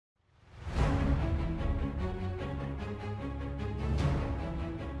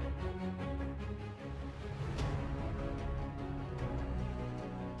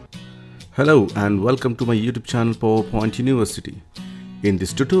Hello and welcome to my YouTube channel PowerPoint University. In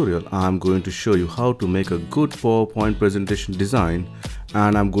this tutorial, I'm going to show you how to make a good PowerPoint presentation design,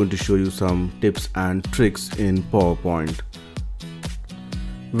 and I'm going to show you some tips and tricks in PowerPoint.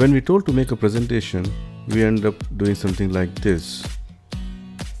 When we're told to make a presentation, we end up doing something like this.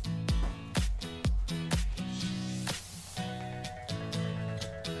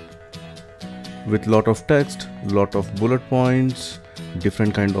 With lot of text, lot of bullet points,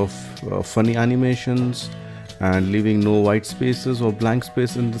 different kind of funny animations, and leaving no white spaces or blank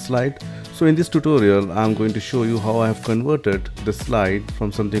space in the slide. So in this tutorial, I'm going to show you how I have converted the slide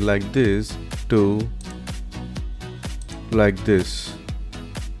from something like this to like this.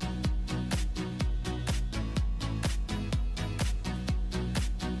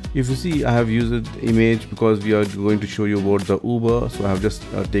 If you see, I have used image because we are going to show you about the Uber. So I have just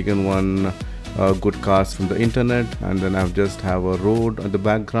taken one good cast from the internet, and then I've just have a road at the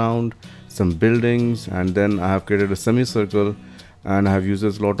background, some buildings, and then I have created a semicircle, and I have used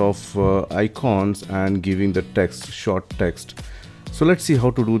a lot of icons and giving the text, short text. So let's see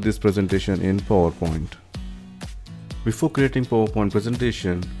how to do this presentation in PowerPoint. Before creating PowerPoint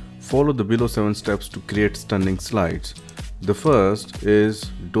presentation, follow the below 7 steps to create stunning slides. The first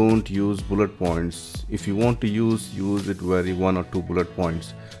is don't use bullet points. If you want to use it very 1 or 2 bullet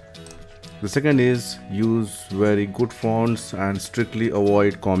points. The second is use very good fonts and strictly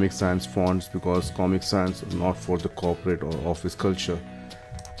avoid Comic Sans fonts because Comic Sans is not for the corporate or office culture.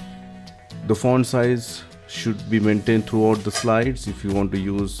 The font size should be maintained throughout the slides. If you want to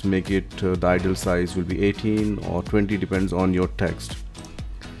use, make it the ideal size will be 18 or 20, depends on your text.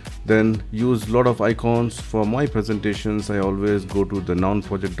 Then use a lot of icons. For my presentations, I always go to the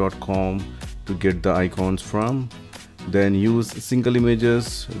nounproject.com to get the icons from. Then use single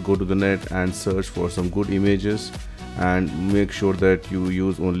images, go to the net and search for some good images, and make sure that you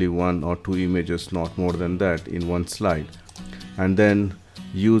use only 1 or 2 images, not more than that, in one slide. And then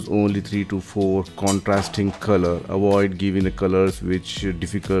use only 3 to 4 contrasting color. Avoid giving the colors which are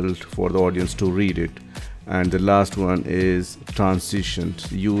difficult for the audience to read it. And the last one is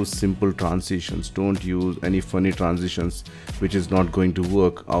transitions. Use simple transitions. Don't use any funny transitions which is not going to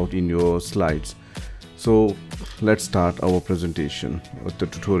work out in your slides. So let's start our presentation with the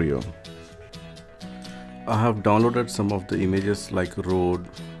tutorial. I have downloaded some of the images like a road,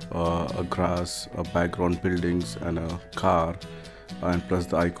 a grass, a background buildings, and a car, and plus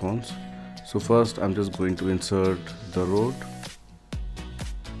the icons. So first I'm just going to insert the road,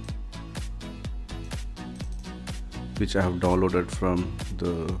 which I have downloaded from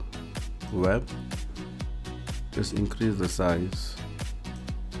the web. Just increase the size.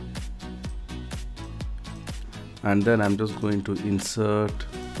 And then I'm just going to insert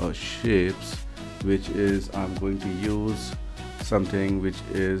shapes, which is I'm going to use something which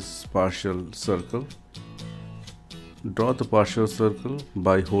is partial circle. Draw the partial circle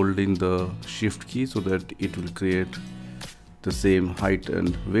by holding the shift key so that it will create the same height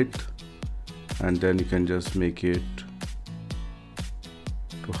and width, and then you can just make it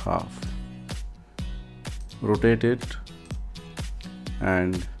to half. Rotate it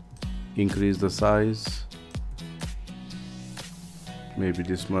and increase the size. Maybe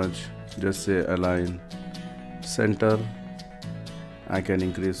this much. Just say align center. I can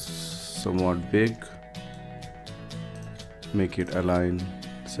increase somewhat big, make it align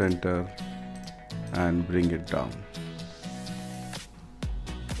center, and bring it down.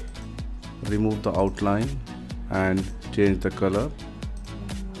 Remove the outline and change the color.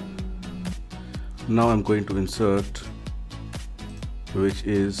 Now I'm going to insert, which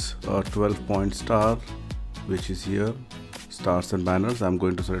is a 12-point star, which is here. Stars and banners. I'm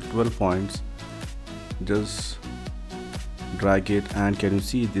going to select 12 points. Just drag it, and can you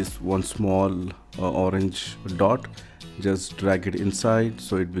see this one small orange dot? Just drag it inside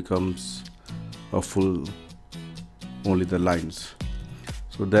so it becomes a full, only the lines.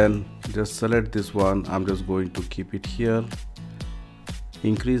 So then just select this one. I'm just going to keep it here.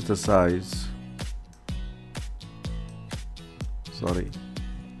 Increase the size.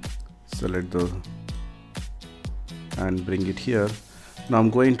 Select the and bring it here. Now I'm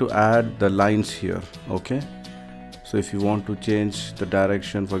going to add the lines here. Okay, so if you want to change the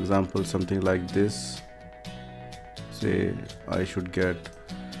direction, for example something like this, say I should get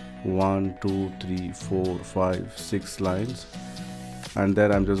 1 2 3 4 5 6 lines, and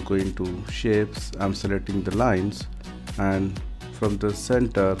then I'm just going to shapes. I'm selecting the lines, and from the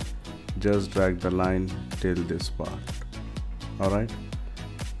center just drag the line till this part. Alright,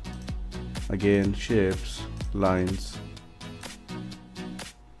 again shapes, lines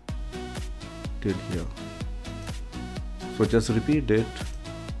till here. So just repeat it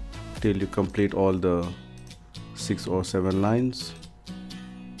till you complete all the 6 or 7 lines.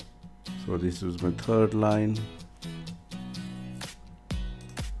 So this is my third line.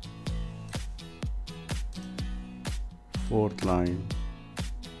 Fourth line.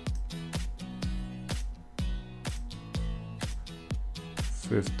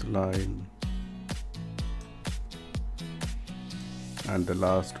 Fifth line. And the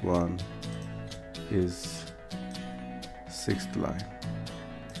last one is sixth line.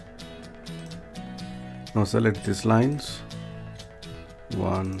 Now select these lines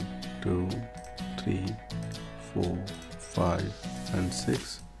 1, 2, 3, 4, 5 and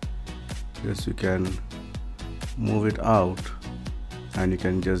 6. Yes, you can move it out and you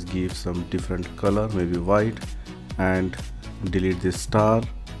can just give some different color, maybe white, and delete this star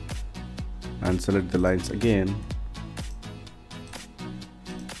and select the lines again.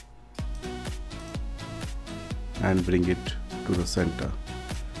 And bring it to the center.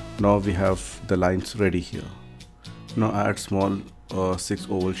 Now we have the lines ready here. Now add small 6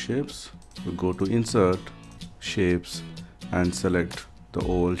 oval shapes. So go to insert, shapes, and select the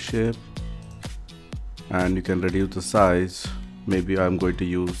oval shape, and you can reduce the size. Maybe I'm going to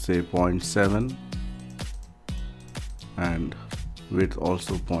use say 0.7 and width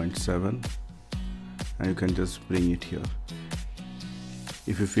also 0.7, and you can just bring it here.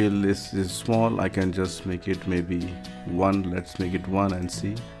 If you feel this is small, I can just make it maybe 1. Let's make it 1 and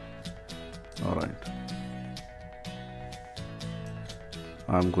see. Alright.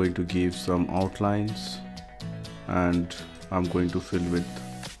 I'm going to give some outlines and I'm going to fill with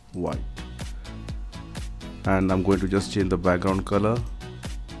white. And I'm going to just change the background color.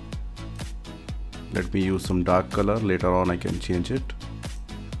 Let me use some dark color. Later on I can change it.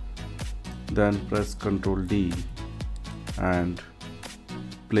 Then press Ctrl D and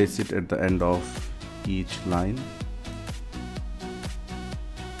place it at the end of each line.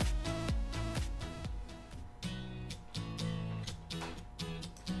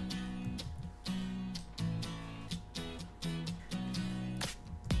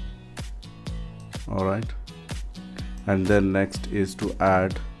 Alright, and then next is to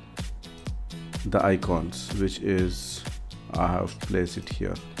add the icons, which is I have placed it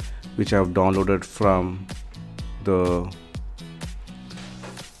here, which I have downloaded from the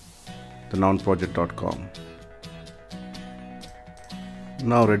nounproject.com.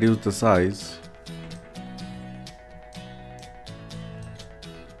 Now reduce the size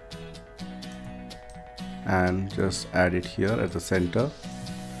and just add it here at the center.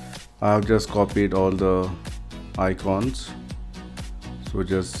 I have just copied all the icons, so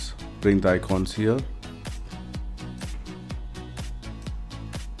just bring the icons here.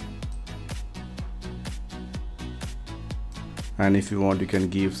 And if you want, you can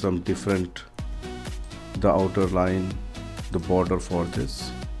give some different the outer line, the border for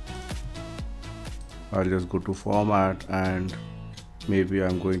this. I'll just go to format and maybe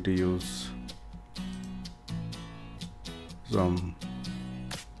I'm going to use some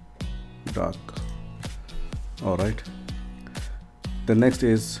dark. Alright, the next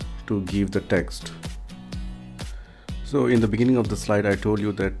is to give the text. So in the beginning of the slide I told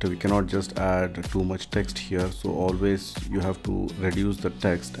you that we cannot just add too much text here, so always you have to reduce the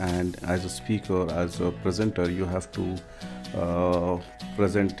text, and as a speaker, as a presenter, you have to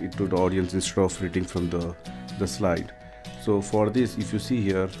present it to the audience instead of reading from the slide. So for this, if you see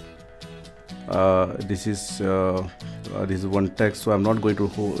here, this is one text, so I'm not going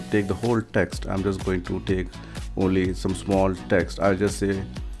to take the whole text. I'm just going to take only some small text. I'll just say,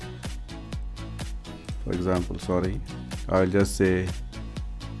 for example, I'll just say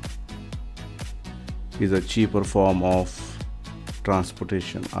is a cheaper form of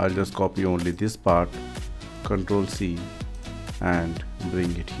transportation. I'll just copy only this part, Ctrl C, and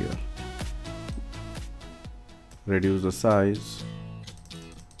bring it here. Reduce the size.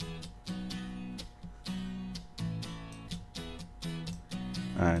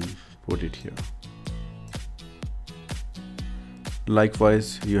 And put it here.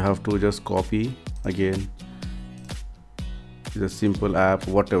 Likewise, you have to just copy again. It's a simple app,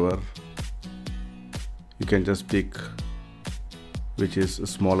 whatever. You can just pick which is a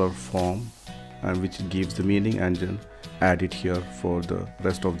smaller form and which gives the meaning, and then add it here for the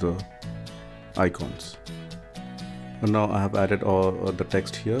rest of the icons. And now I have added all the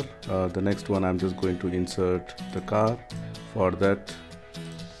text here. The next one, I'm just going to insert the car. For that,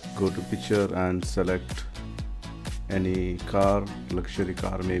 go to picture and select any car, luxury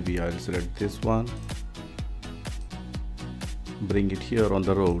car, maybe I'll select this one. Bring it here on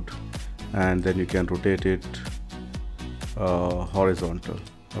the road, and then you can rotate it horizontal,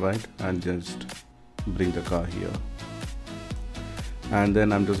 right, and just bring the car here. And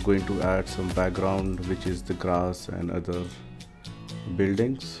then I'm just going to add some background, which is the grass and other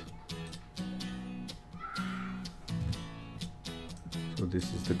buildings. So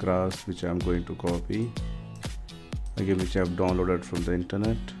this is the grass which I'm going to copy, again which I've downloaded from the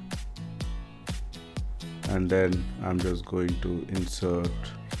internet, and then I'm just going to insert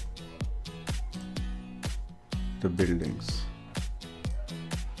the buildings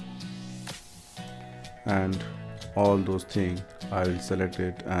and all those things. I will select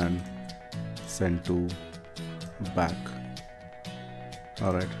it and send to back.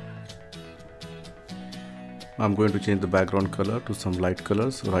 Alright, I'm going to change the background color to some light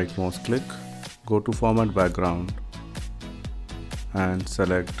colors. Right mouse click, go to format background and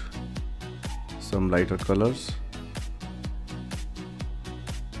select some lighter colors.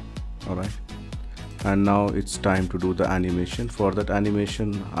 Alright, and now it's time to do the animation. For that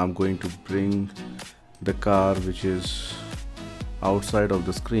animation, I'm going to bring the car which is outside of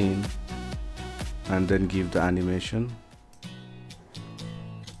the screen and then give the animation.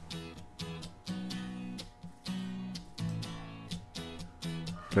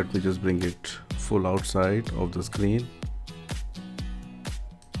 Let me just bring it full outside of the screen.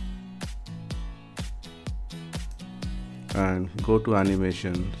 And go to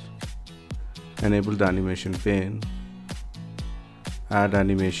animations, enable the animation pane, add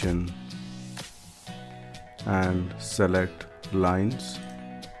animation and select lines,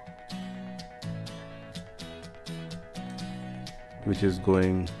 which is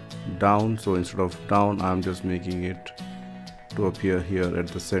going down. So instead of down, I'm just making it to appear here at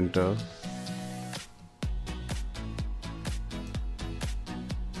the center.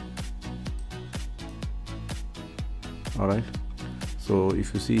 Alright, so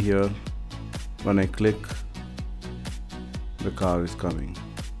if you see here, when I click, the car is coming.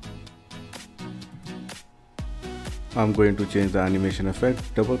 I'm going to change the animation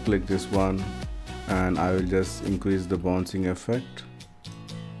effect. Double click this one and I will just increase the bouncing effect.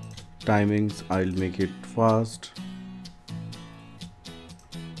 Timings, I'll make it fast.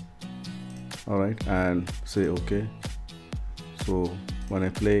 Alright, and say OK. So when I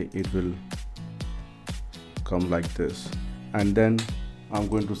play, it will come like this. And then I'm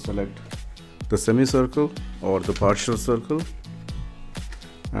going to select the semicircle or the partial circle,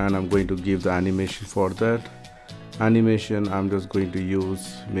 and I'm going to give the animation for that. Animation, I'm just going to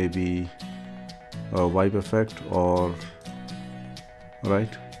use maybe a wipe effect, or right,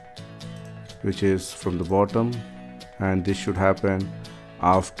 which is from the bottom, and this should happen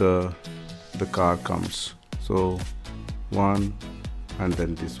after the car comes. So one and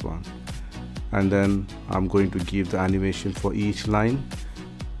then this one, and then I'm going to give the animation for each line.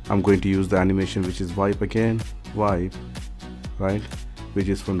 I'm going to use the animation which is wipe again, wipe, right, which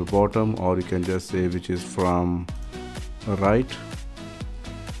is from the bottom, or you can just say which is from right,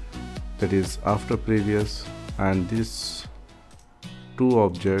 that is after previous. And these two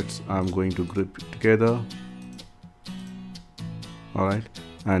objects I'm going to group together, alright,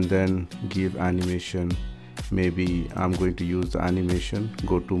 and then give animation. Maybe I'm going to use the animation,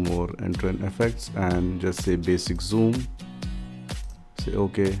 go to more end-to-end effects and just say basic zoom, say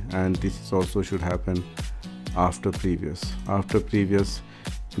OK, and this also should happen after previous. After previous,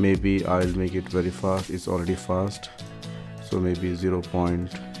 maybe I'll make it very fast. It's already fast, so maybe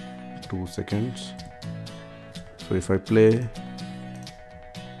 0.2 seconds. So if I play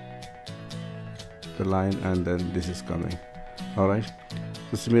the line, and then this is coming. Alright,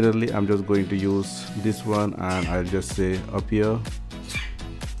 so similarly I'm just going to use this one, and I'll just say up here,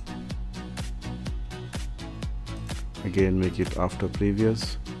 again make it after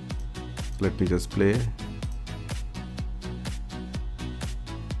previous. Let me just play.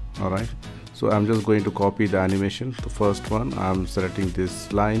 Alright, so I'm just going to copy the animation. The first one, I'm selecting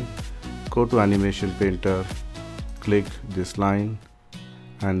this line, go to animation painter, click this line,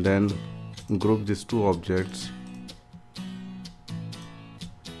 and then group these two objects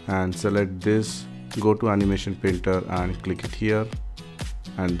and select this, go to animation painter and click it here,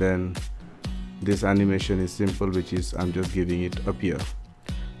 and then this animation is simple, which is I'm just giving it up here.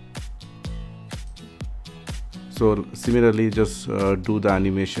 So similarly, just do the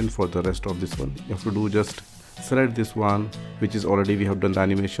animation for the rest of this one. You have to do, just select this one which is already we have done the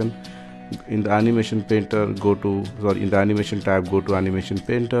animation. In the animation painter, go to, sorry, in the animation tab, go to animation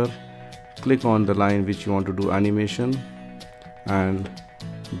painter, click on the line which you want to do animation, and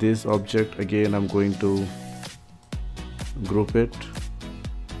this object again I'm going to group it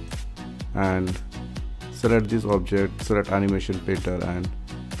and select this object, select animation painter and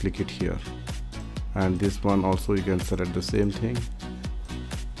click it here. And this one also you can select the same thing,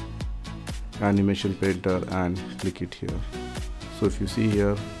 animation painter, and click it here. So if you see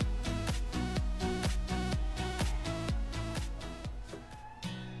here,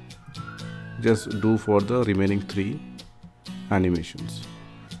 just do for the remaining 3 animations.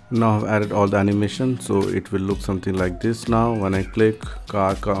 Now I've added all the animation, so it will look something like this. Now when I click,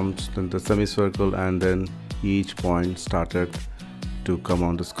 car comes, then the semicircle, and then each point started to come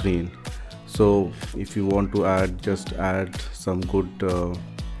on the screen. So if you want to add, just add some good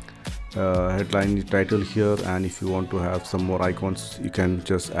headline title here, and if you want to have some more icons, you can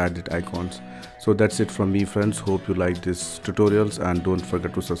just add it icons. So that's it from me, friends. Hope you like these tutorials, and don't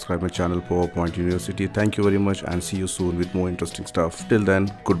forget to subscribe my channel PowerPoint University. Thank you very much, and see you soon with more interesting stuff. Till then,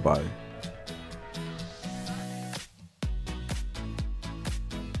 goodbye.